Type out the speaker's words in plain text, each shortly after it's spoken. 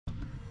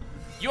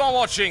You are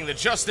watching the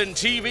Justin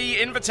TV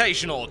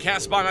Invitational,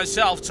 cast by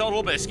myself,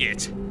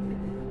 Totalbiscuit.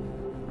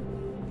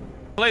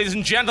 Ladies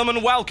and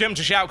gentlemen, welcome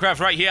to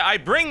SHOUTcraft right here. I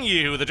bring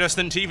you the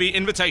Justin TV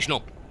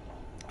Invitational.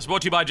 It's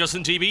brought to you by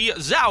Justin TV,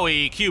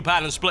 Zowie,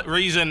 QPad, and Split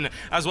Reason,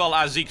 as well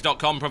as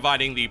Zeke.com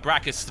providing the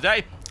brackets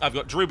today. I've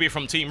got Drewbie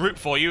from Team Root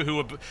for you, who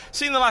have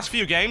seen the last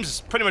few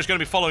games. Pretty much going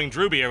to be following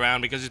Drewbie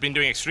around because he's been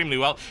doing extremely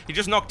well. He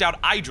just knocked out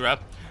Hydra,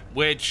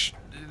 which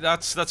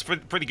that's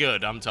pretty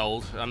good, I'm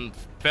told. I'm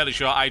fairly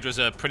sure Hydra's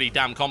a pretty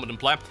damn competent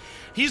player.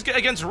 He's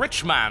against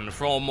Richman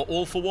from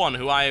All For One,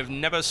 who I have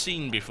never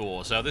seen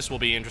before, so this will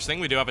be interesting.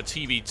 We do have a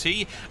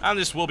TVT, and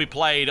this will be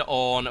played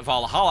on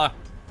Valhalla,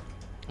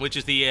 which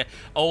is the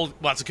old,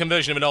 well, it's a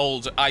conversion of an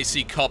old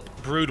IC Cup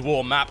Brood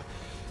War map.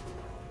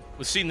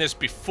 We've seen this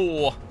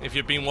before, if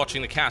you've been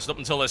watching the cast up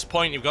until this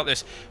point. You've got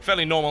this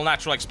fairly normal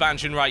natural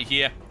expansion right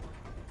here.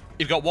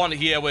 You've got one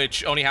here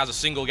which only has a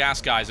single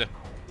gas geyser.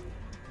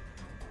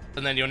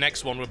 And then your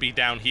next one would be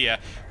down here,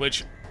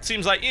 which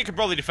seems like you could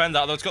probably defend that,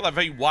 although it's got that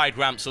very wide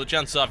ramp, so the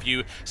chances of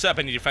you set up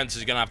any defenses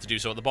you're going to have to do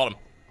so at the bottom.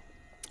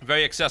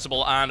 Very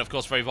accessible and, of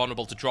course, very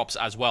vulnerable to drops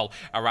as well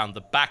around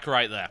the back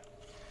right there.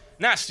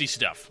 Nasty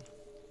stuff.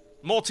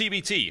 More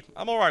TBT.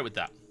 I'm alright with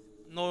that.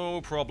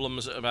 No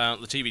problems about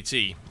the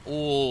TBT.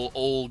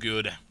 All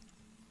good.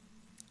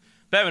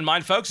 Bear in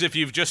mind, folks, if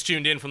you've just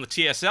tuned in from the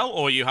TSL,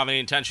 or you have any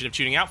intention of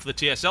tuning out for the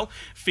TSL,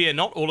 fear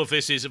not, all of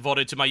this is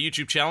VODed to my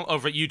YouTube channel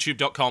over at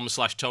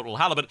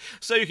youtube.com/totalhalibut,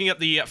 so you can get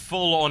the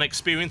full-on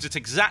experience. It's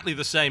exactly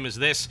the same as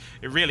this.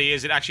 It really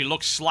is. It actually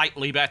looks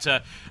slightly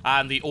better,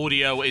 and the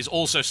audio is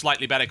also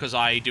slightly better because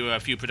I do a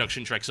few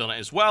production tricks on it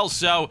as well,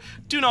 so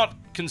do not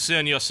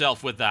concern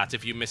yourself with that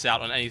if you miss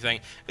out on anything.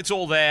 It's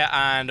all there,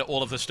 and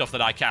all of the stuff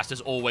that I cast is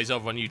always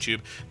over on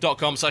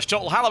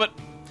youtube.com/totalhalibut.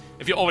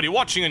 If you're already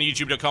watching on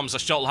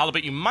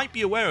youtube.com/totalhalibut, you might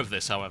be aware of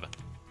this, however.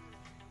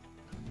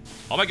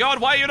 Oh my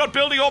god, why are you not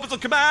building Orbital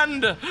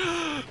Command?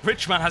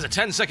 Richman has a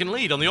 10-second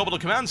lead on the Orbital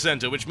Command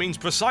Center, which means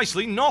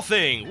precisely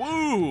nothing.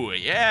 Woo,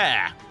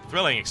 yeah.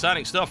 Thrilling,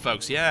 exciting stuff,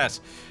 folks,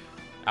 yes.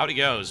 Out he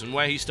goes, and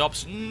where he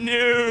stops,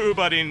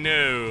 nobody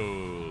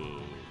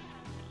knows.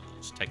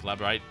 Tech Lab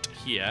right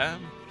here.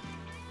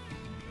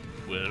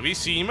 Will we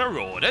see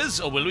Marauders,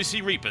 or will we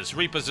see Reapers?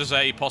 Reapers is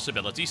a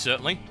possibility,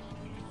 certainly.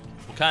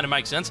 Kind of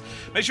makes sense.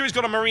 Make sure he's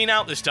got a Marine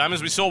out this time.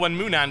 As we saw when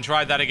Moonan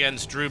tried that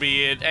against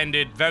Drewbie, it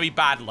ended very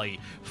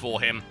badly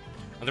for him.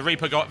 And the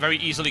Reaper got very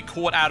easily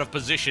caught out of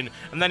position,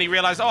 and then he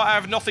realized, oh, I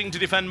have nothing to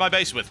defend my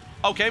base with.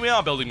 Okay, we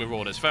are building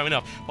Marauders, fair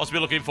enough. Possibly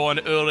looking for an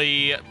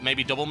early,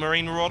 maybe double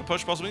Marine Marauder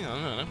push, possibly? I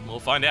don't know, we'll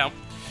find out.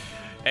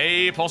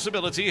 A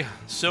possibility.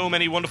 So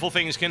many wonderful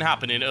things can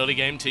happen in early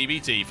game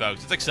TBT,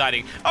 folks. It's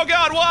exciting. Oh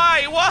god,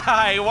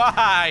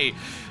 why?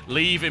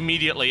 Leave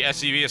immediately.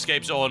 SCV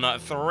escapes on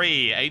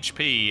 3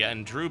 HP,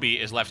 and Drewbie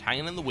is left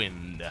hanging in the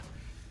wind.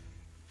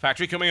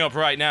 Factory coming up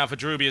right now for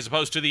Drewbie, as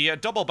opposed to the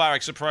double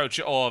barracks approach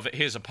of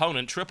his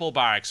opponent, triple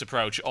barracks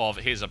approach of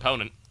his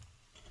opponent.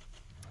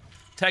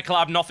 Tech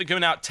Lab, nothing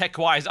coming out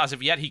tech-wise as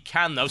of yet. He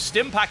can, though.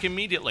 Stimpack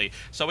immediately.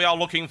 So we are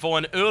looking for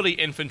an early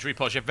infantry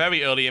push, a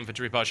very early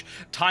infantry push,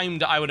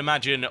 timed, I would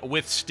imagine,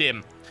 with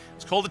Stim.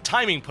 It's called a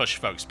timing push,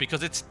 folks,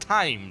 because it's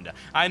timed.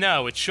 I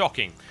know, it's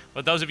shocking.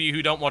 But those of you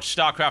who don't watch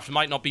StarCraft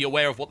might not be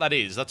aware of what that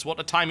is. That's what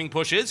a timing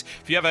push is.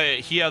 If you ever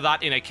hear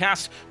that in a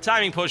cast,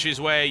 timing push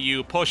is where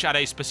you push at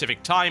a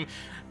specific time,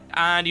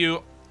 and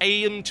you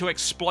aim to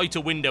exploit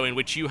a window in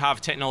which you have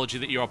technology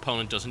that your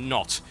opponent does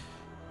not.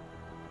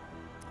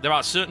 There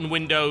are certain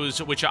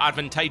windows which are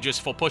advantageous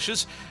for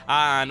pushes,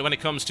 and when it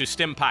comes to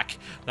Stimpack,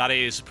 that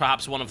is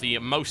perhaps one of the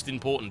most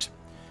important.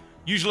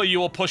 Usually you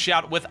will push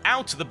out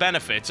without the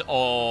benefit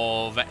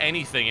of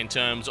anything in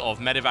terms of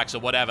medevacs or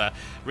whatever.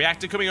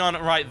 Reactor coming on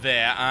right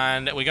there,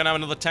 and we're going to have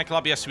another tech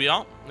lab. Yes, we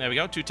are. There we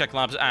go, 2 tech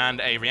labs and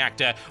a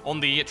reactor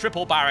on the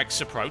triple barracks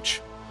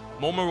approach.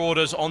 More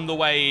Marauders on the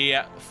way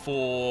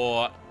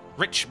for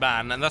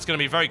Richman, and that's going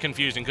to be very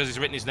confusing because he's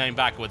written his name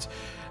backwards.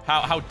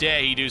 How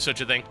dare he do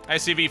such a thing?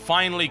 SCV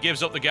finally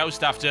gives up the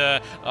ghost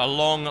after a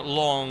long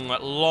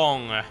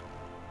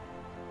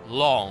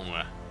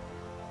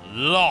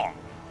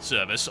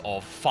service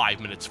of 5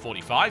 minutes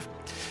 45.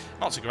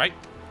 Not so great.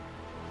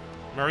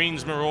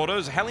 Marines,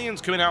 Marauders.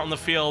 Hellions coming out on the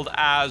field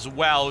as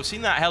well. We've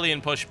seen that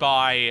Hellion push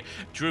by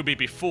Drewbie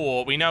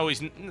before. We know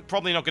he's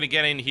probably not going to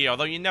get in here,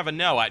 although you never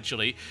know,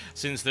 actually,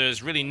 since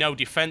there's really no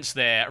defense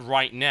there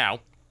right now.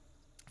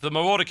 If the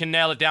Marauder can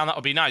nail it down, that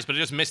would be nice, but it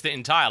just missed it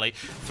entirely.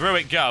 Through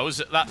it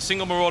goes. That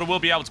single Marauder will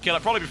be able to kill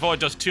it, probably before it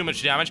does too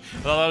much damage,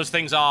 although those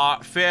things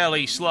are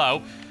fairly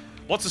slow.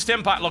 What's the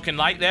Stimpack looking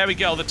like? There we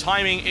go. The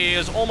timing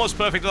is almost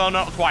perfect, though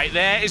not quite.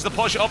 There is the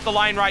push up the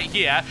line right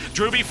here.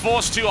 Drewbie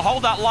forced to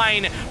hold that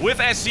line with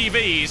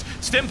SCVs.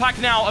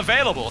 Stimpack now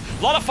available.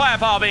 A lot of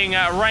firepower being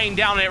rained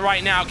down on it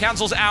right now.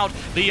 Cancels out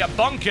the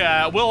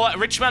bunker. Will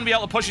Richman be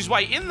able to push his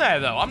way in there,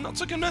 though? I'm not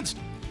so convinced.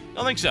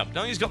 Don't think so. Don't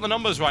think he's got the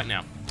numbers right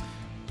now.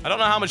 I don't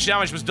know how much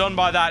damage was done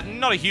by that.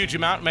 Not a huge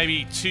amount.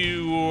 Maybe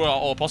 2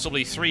 or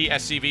possibly 3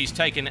 SCVs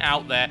taken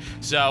out there.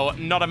 So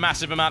not a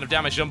massive amount of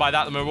damage done by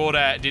that. The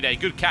Marauder did a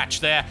good catch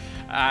there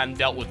and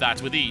dealt with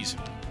that with ease.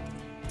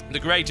 The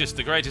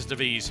greatest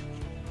of ease.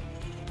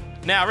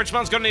 Now,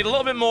 Richman's going to need a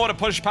little bit more to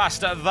push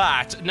past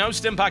that. No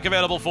stim pack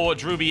available for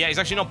Drewbie yet. He's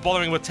actually not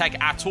bothering with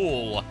tech at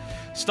all.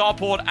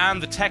 Starport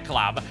and the tech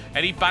lab.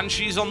 Any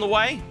Banshees on the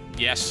way?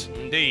 Yes,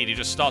 indeed. He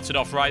just starts it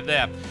off right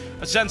there.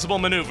 A sensible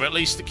maneuver, at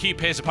least to keep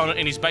his opponent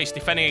in his base,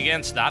 defending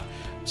against that.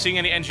 Seeing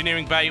any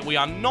engineering bay? We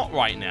are not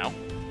right now.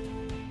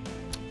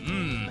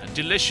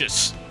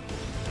 Delicious.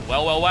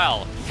 Well, well,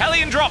 well.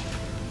 Hellion drop!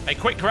 A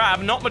quick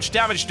grab, not much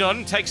damage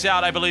done. Takes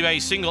out, I believe, a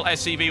single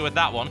SCV with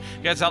that one.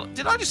 Gets out.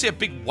 Did I just see a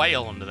big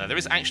whale under there? There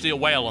is actually a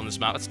whale on this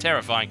map. That's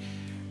terrifying.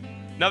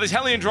 Now, these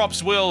Hellion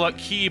drops will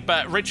keep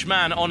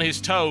Richman on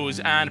his toes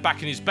and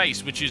back in his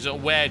base, which is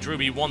where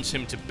Drewbie wants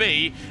him to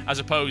be, as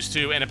opposed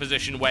to in a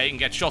position where he can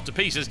get shot to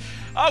pieces.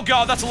 Oh,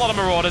 God, that's a lot of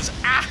Marauders.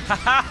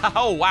 Ah,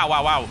 oh, wow,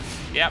 wow, wow.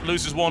 Yep,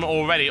 loses one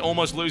already.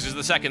 Almost loses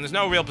the second. There's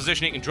no real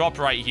position he can drop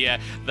right here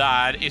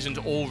that isn't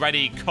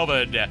already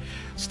covered.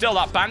 Still,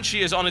 that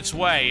Banshee is on its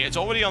way. It's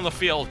already on the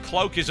field.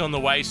 Cloak is on the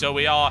way, so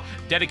we are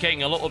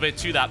dedicating a little bit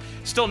to that.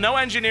 Still, no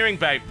engineering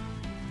bay.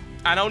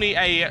 And only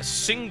a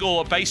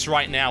single base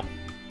right now.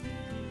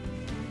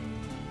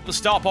 The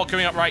starport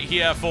coming up right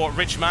here for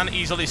Richman.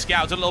 Easily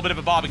scouted. A little bit of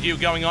a barbecue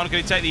going on. Can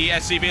he take the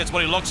SCV? That's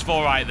what he looks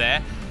for right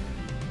there.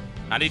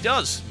 And he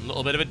does. A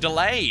little bit of a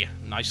delay.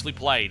 Nicely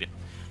played.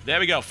 There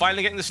we go,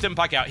 finally getting the stim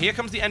pack out. Here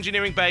comes the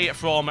engineering bay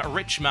from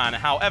Richman.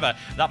 However,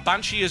 that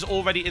Banshee is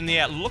already in the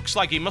air. Looks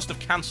like he must have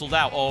cancelled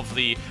out of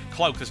the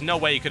cloak. There's no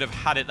way he could have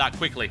had it that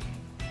quickly.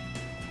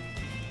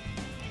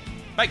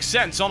 Makes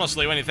sense,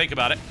 honestly, when you think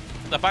about it.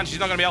 The Banshee's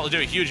not going to be able to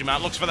do a huge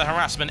amount. Looks for the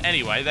harassment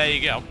anyway. There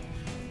you go.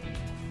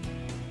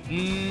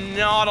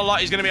 Not a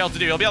lot he's going to be able to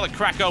do. He'll be able to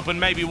crack open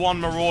maybe one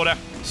Marauder.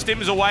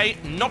 Stims away.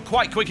 Not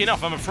quite quick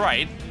enough, I'm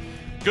afraid.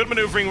 Good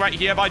maneuvering right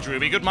here by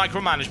Drewbie. Good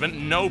micromanagement.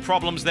 No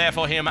problems there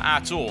for him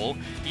at all.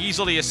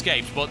 Easily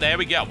escaped, but there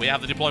we go. We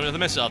have the deployment of the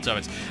missile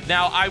turrets.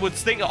 Now, I would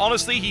think,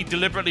 honestly, he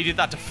deliberately did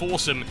that to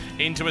force him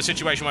into a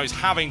situation where he's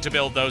having to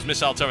build those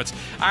missile turrets.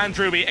 And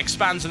Drewbie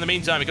expands in the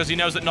meantime because he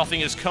knows that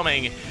nothing is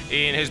coming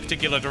in his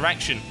particular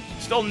direction.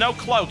 Still no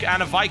cloak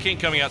and a Viking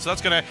coming out, so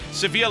that's going to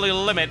severely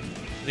limit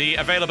the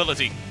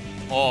availability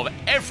of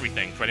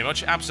everything, pretty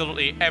much.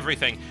 Absolutely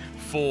everything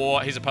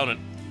for his opponent.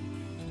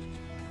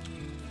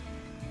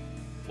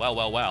 Well,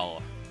 well,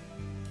 well.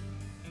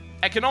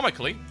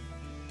 Economically,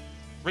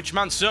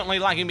 Richman's certainly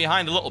lagging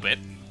behind a little bit.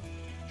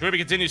 Drewbie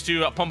continues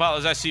to pump out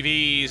those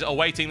SCVs,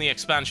 awaiting the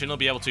expansion. He'll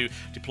be able to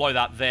deploy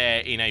that there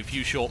in a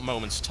few short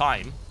moments'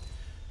 time.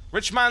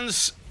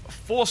 Richman's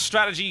force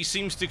strategy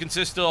seems to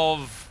consist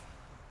of,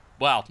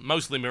 well,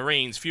 mostly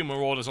Marines, few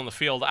Marauders on the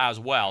field as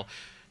well.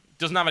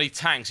 Doesn't have any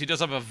tanks. He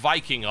does have a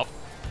Viking up.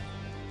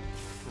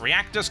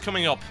 Reactors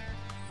coming up.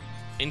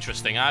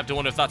 Interesting. I have to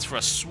wonder if that's for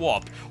a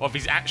swap, or if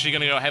he's actually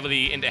going to go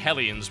heavily into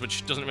Hellions,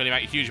 which doesn't really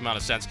make a huge amount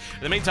of sense.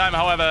 In the meantime,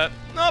 however,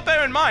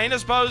 bear in mind, I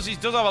suppose he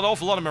does have an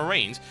awful lot of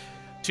Marines.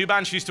 2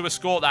 Banshees to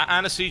escort that,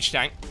 and a siege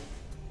tank.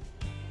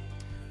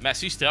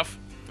 Messy stuff,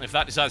 if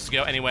that decides to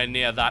go anywhere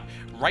near that.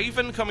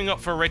 Raven coming up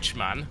for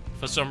Richman,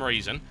 for some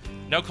reason.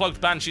 No cloaked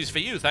Banshees for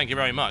you, thank you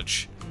very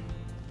much.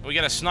 We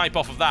get a snipe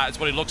off of that, it's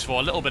what he looks for,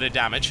 a little bit of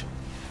damage.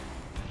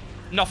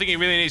 Nothing he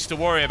really needs to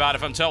worry about,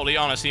 if I'm totally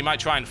honest. He might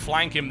try and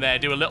flank him there,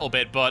 do a little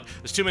bit, but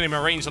there's too many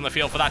Marines on the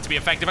field for that to be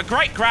effective. A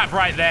great grab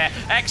right there.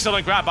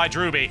 Excellent grab by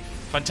Drewbie.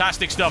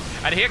 Fantastic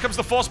stuff. And here comes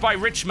the force by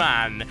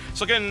Richman.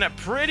 It's looking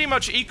pretty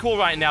much equal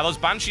right now. Those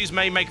Banshees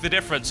may make the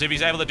difference if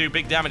he's able to do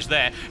big damage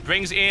there.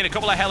 Brings in a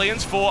couple of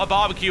Hellions for a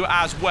barbecue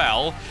as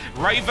well.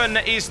 Raven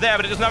is there,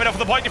 but it doesn't have enough for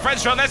the point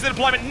differential. And there's the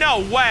deployment. No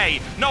way.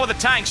 Not with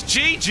the tanks.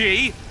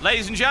 GG,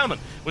 ladies and gentlemen.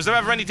 Was there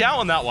ever any doubt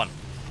on that one?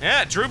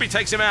 Yeah, Drewbie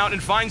takes him out in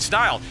fine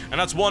style, and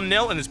that's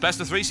 1-0 in his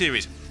best-of-3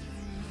 series.